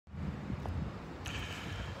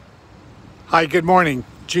Hi, good morning.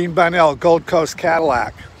 Gene Bonnell, Gold Coast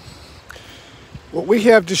Cadillac. What we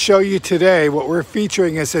have to show you today, what we're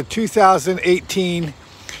featuring is a 2018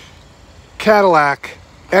 Cadillac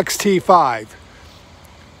XT5.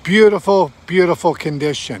 Beautiful, beautiful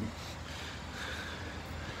condition.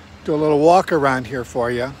 Do a little walk around here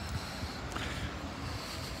for you.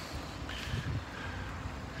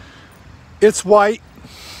 It's white.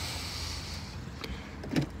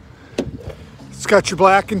 It's got your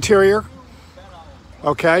black interior.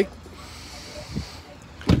 Okay.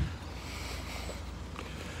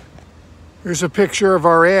 Here's a picture of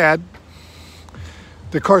our ad.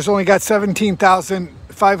 The car's only got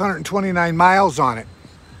 17,529 miles on it.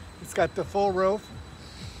 It's got the full roof.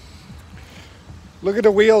 Look at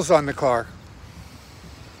the wheels on the car.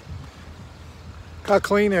 Look how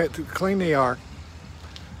clean they are.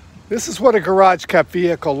 This is what a garage kept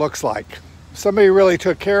vehicle looks like. Somebody really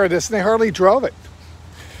took care of this and they hardly drove it.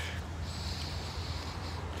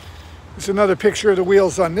 There's another picture of the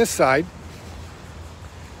wheels on this side.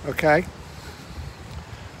 Okay.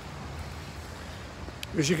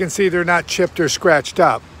 As you can see, they're not chipped or scratched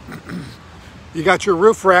up. You got your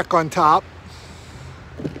roof rack on top.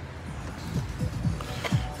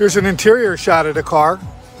 Here's an interior shot of the car.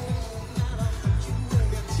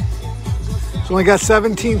 It's only got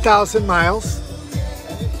 17,000 miles.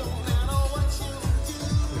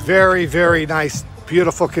 Very, very nice,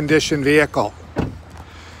 beautiful condition vehicle.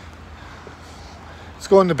 Let's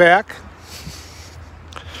go in the back.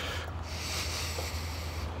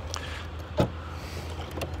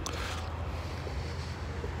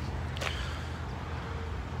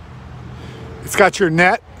 It's got your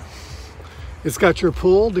net. It's got your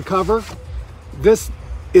pool to cover. This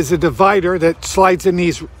is a divider that slides in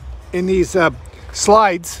these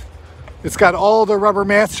slides. It's got all the rubber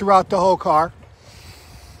mats throughout the whole car.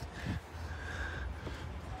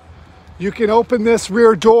 You can open this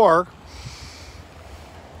rear door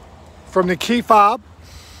from the key fob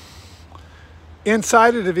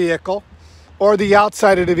inside of the vehicle or the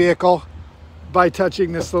outside of the vehicle by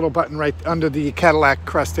touching this little button right under the Cadillac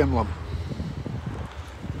crest emblem.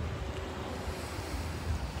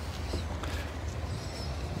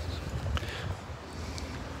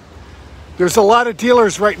 There's a lot of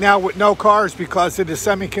dealers right now with no cars because of the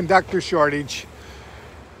semiconductor shortage.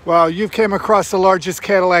 Well, you've came across the largest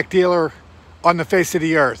Cadillac dealer on the face of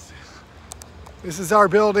the earth. This is our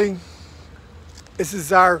building. This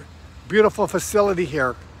is our beautiful facility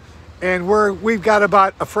here. And we've got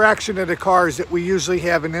about a fraction of the cars that we usually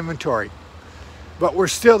have in inventory. But we're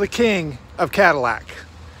still the king of Cadillac.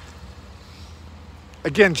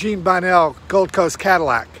 Again, Gene Bonnell, Gold Coast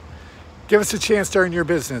Cadillac. Give us a chance to earn your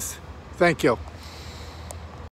business. Thank you.